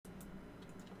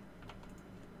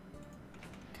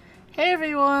Hey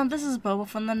everyone, this is Bobo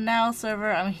from the Now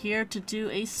server. I'm here to do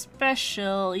a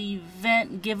special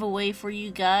event giveaway for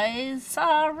you guys.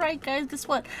 Alright guys, guess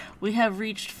what? We have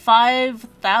reached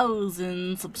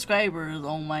 5,000 subscribers.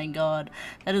 Oh my god.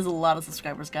 That is a lot of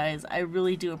subscribers, guys. I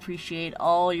really do appreciate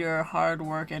all your hard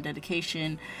work and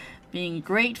dedication, being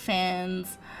great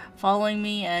fans, following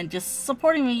me, and just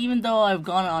supporting me even though I've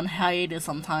gone on hiatus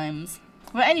sometimes.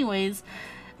 But anyways,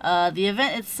 the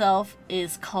event itself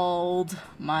is called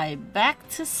my back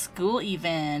to school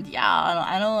event. Yeah,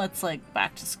 I know it's like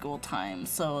back to school time,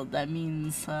 so that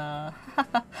means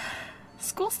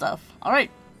school stuff. Alright,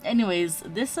 anyways,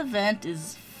 this event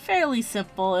is fairly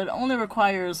simple. It only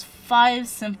requires 5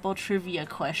 simple trivia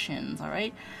questions,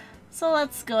 alright? So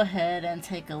let's go ahead and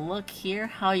take a look here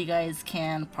how you guys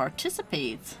can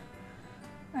participate.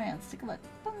 Alright, let's take a look.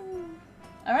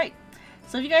 Alright.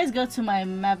 So if you guys go to my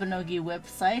Mabinogi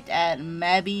website at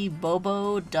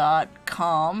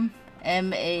mabibobo.com,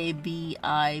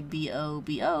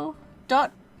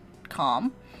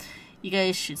 mabibobo.com, you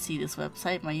guys should see this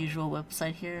website, my usual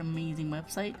website here, amazing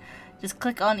website. Just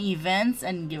click on events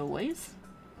and giveaways.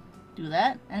 Do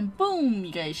that, and boom,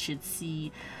 you guys should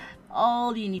see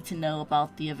all you need to know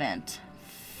about the event.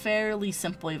 Fairly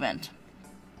simple event.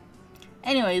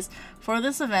 Anyways, for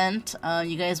this event,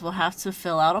 you guys will have to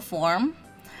fill out a form,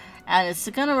 and it's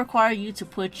going to require you to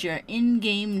put your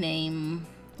in-game name,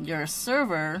 your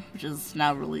server, which is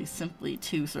now really simply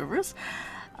 2 servers,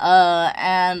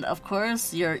 and of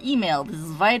course your email. This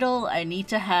is vital. I need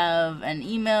to have an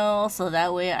email so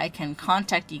that way I can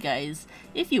contact you guys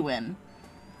if you win.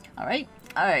 Alright,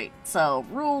 so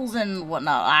rules and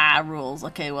whatnot. Rules.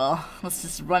 Okay, well, let's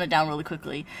just run it down really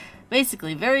quickly.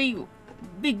 Basically, very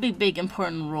big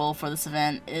important rule for this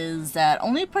event is that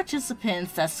only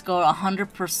participants that score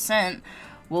 100%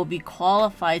 will be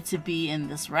qualified to be in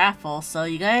this raffle. So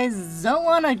you guys don't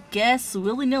want to guess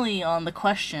willy-nilly on the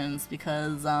questions,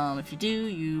 because if you do,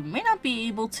 you may not be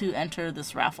able to enter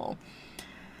this raffle.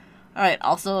 Alright,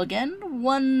 also again,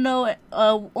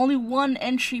 only 1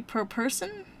 entry per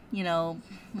person. You know,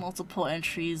 multiple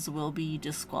entries will be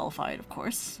disqualified, of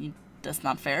course. That's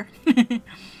not fair.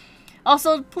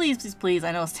 Also, please,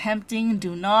 I know it's tempting,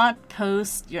 do not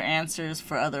post your answers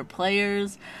for other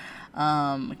players,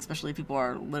 especially if people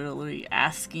are literally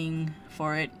asking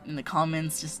for it in the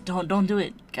comments. Just don't do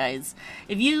it, guys.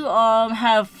 If you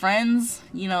have friends,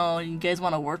 you know, you guys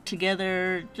want to work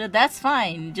together, that's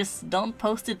fine. Just don't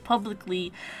post it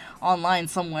publicly online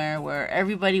somewhere where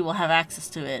everybody will have access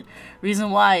to it. Reason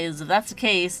why is, if that's the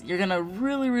case, you're gonna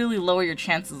really lower your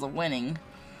chances of winning.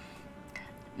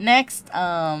 Next,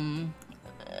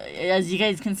 as you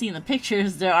guys can see in the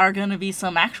pictures, there are going to be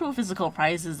some actual physical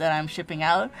prizes that I'm shipping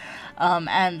out,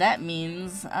 and that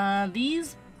means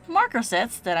these marker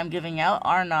sets that I'm giving out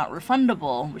are not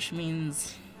refundable, which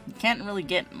means you can't really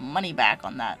get money back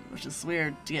on that, which is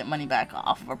weird to get money back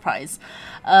off of a prize.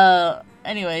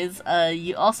 Anyways,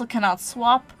 you also cannot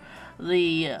swap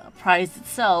the prize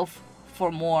itself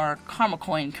for more karma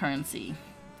coin currency.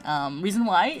 Reason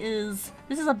why is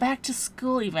this is a back to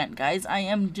school event, guys. I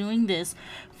am doing this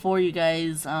for you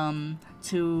guys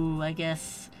to, I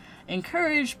guess,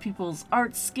 encourage people's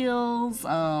art skills.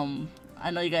 I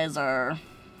know you guys are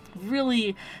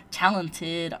really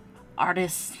talented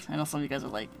artists. I know some of you guys are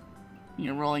like,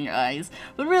 you know, rolling your eyes,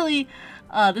 but really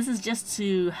this is just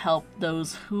to help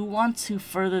those who want to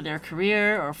further their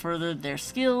career or further their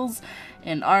skills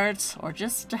in art, or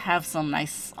just to have some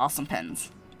nice awesome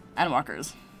pens and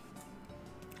markers.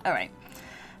 Alright,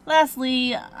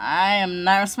 lastly, I am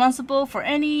not responsible for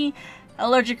any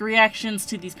allergic reactions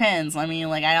to these pens. I mean,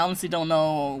 like, I honestly don't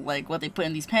know, like, what they put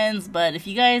in these pens, but if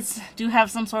you guys do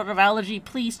have some sort of allergy,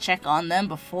 please check on them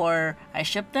before I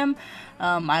ship them.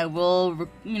 I will,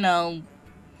 you know,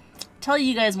 tell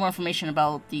you guys more information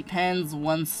about the pens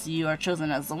once you are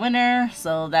chosen as the winner,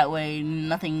 so that way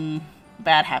nothing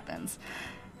bad happens.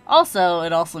 Also,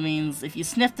 it also means if you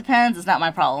sniff the pens, it's not my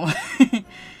problem.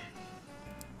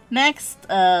 Next,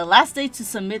 last day to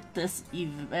submit this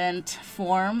event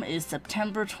form is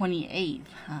September 28th.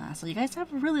 So you guys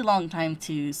have a really long time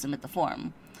to submit the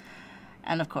form.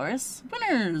 And of course,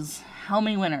 winners! How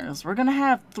many winners? We're gonna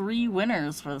have 3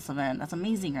 winners for this event. That's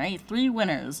amazing, right? 3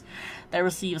 winners that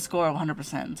receive a score of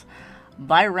 100%.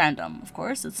 By random, of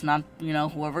course. It's not, you know,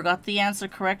 whoever got the answer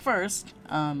correct first.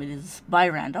 It is by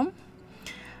random.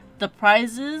 The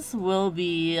prizes will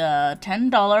be a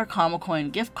 $10 Karma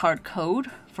Coin gift card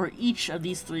code for each of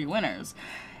these 3 winners.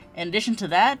 In addition to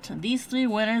that, these 3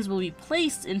 winners will be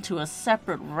placed into a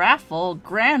separate raffle,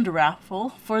 grand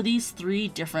raffle, for these 3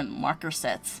 different marker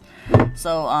sets.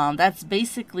 So that's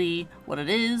basically what it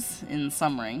is in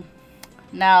summary.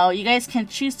 Now, you guys can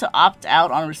choose to opt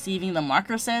out on receiving the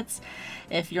marker sets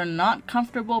if you're not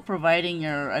comfortable providing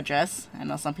your address. I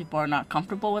know some people are not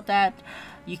comfortable with that.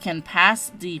 You can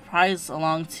pass the prize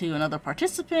along to another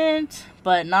participant,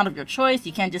 but not of your choice.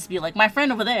 You can't just be like, my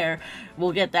friend over there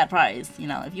will get that prize. You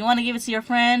know, if you want to give it to your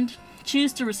friend,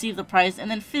 choose to receive the prize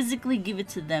and then physically give it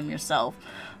to them yourself.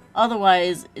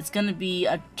 Otherwise, it's going to be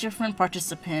a different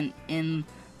participant in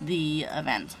the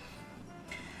event.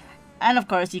 And of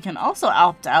course, you can also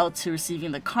opt out to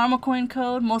receiving the karma coin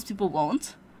code. Most people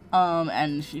won't.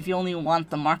 And if you only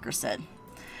want the marker set.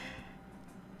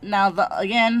 Now,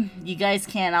 again, you guys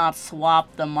cannot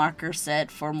swap the marker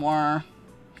set for more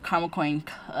karma coin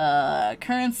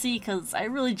currency, because I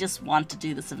really just want to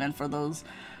do this event for those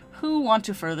who want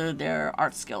to further their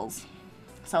art skills.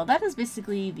 So that is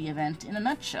basically the event in a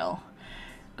nutshell.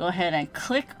 Go ahead and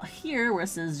click here where it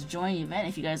says join event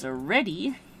if you guys are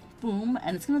ready. Boom,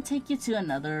 and it's going to take you to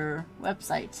another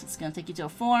website. It's going to take you to a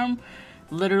form,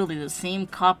 literally the same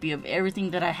copy of everything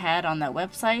that I had on that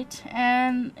website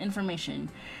and information.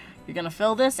 You're going to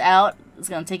fill this out. It's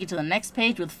going to take you to the next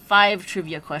page with 5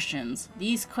 trivia questions.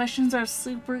 These questions are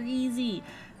super easy.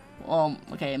 Well,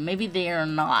 okay, maybe they are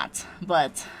not,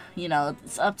 but you know,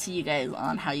 it's up to you guys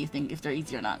on how you think if they're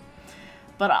easy or not.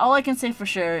 But all I can say for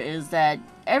sure is that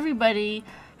everybody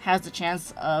has the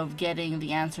chance of getting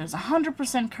the answers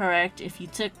 100% correct if you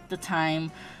took the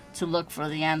time to look for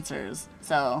the answers.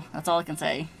 So that's all I can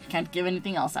say. Can't give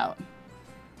anything else out.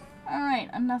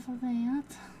 Alright, enough of that.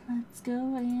 Let's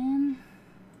go and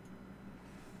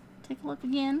take a look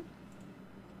again.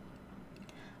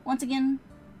 Once again,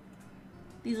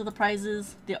 these are the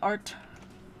prizes, the art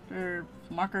or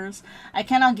markers. I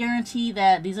cannot guarantee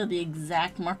that these are the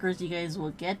exact markers you guys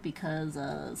will get because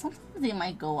sometimes they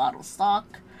might go out of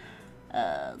stock.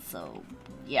 So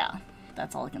yeah,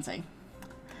 that's all I can say.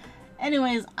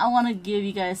 Anyways, I want to give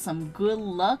you guys some good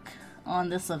luck on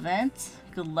this event.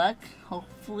 Good luck.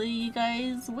 Hopefully you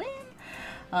guys win.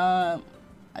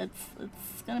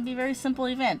 It's gonna be a very simple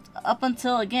event up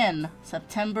until, again,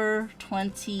 September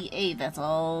 28th. That's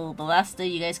all, the last day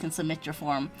you guys can submit your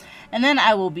form, and then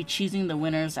I will be choosing the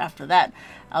winners after that.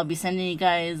 I'll be sending you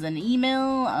guys an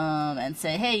email and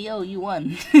say, hey, yo, you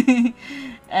won.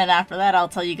 And after that, I'll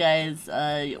tell you guys,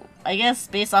 I guess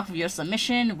based off of your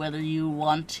submission, whether you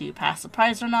want to pass the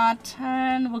prize or not,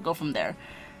 and we'll go from there.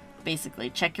 Basically,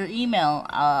 check your email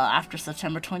after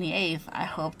September 28th. I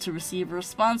hope to receive a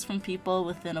response from people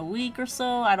within a week or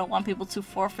so. I don't want people to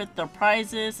forfeit their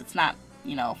prizes. It's not,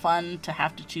 you know, fun to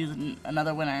have to choose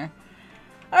another winner.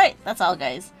 Alright, that's all,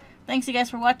 guys. Thanks you guys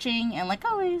for watching, and like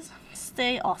always,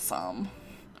 stay awesome.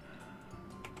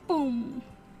 Boom.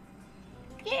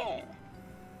 Yeah.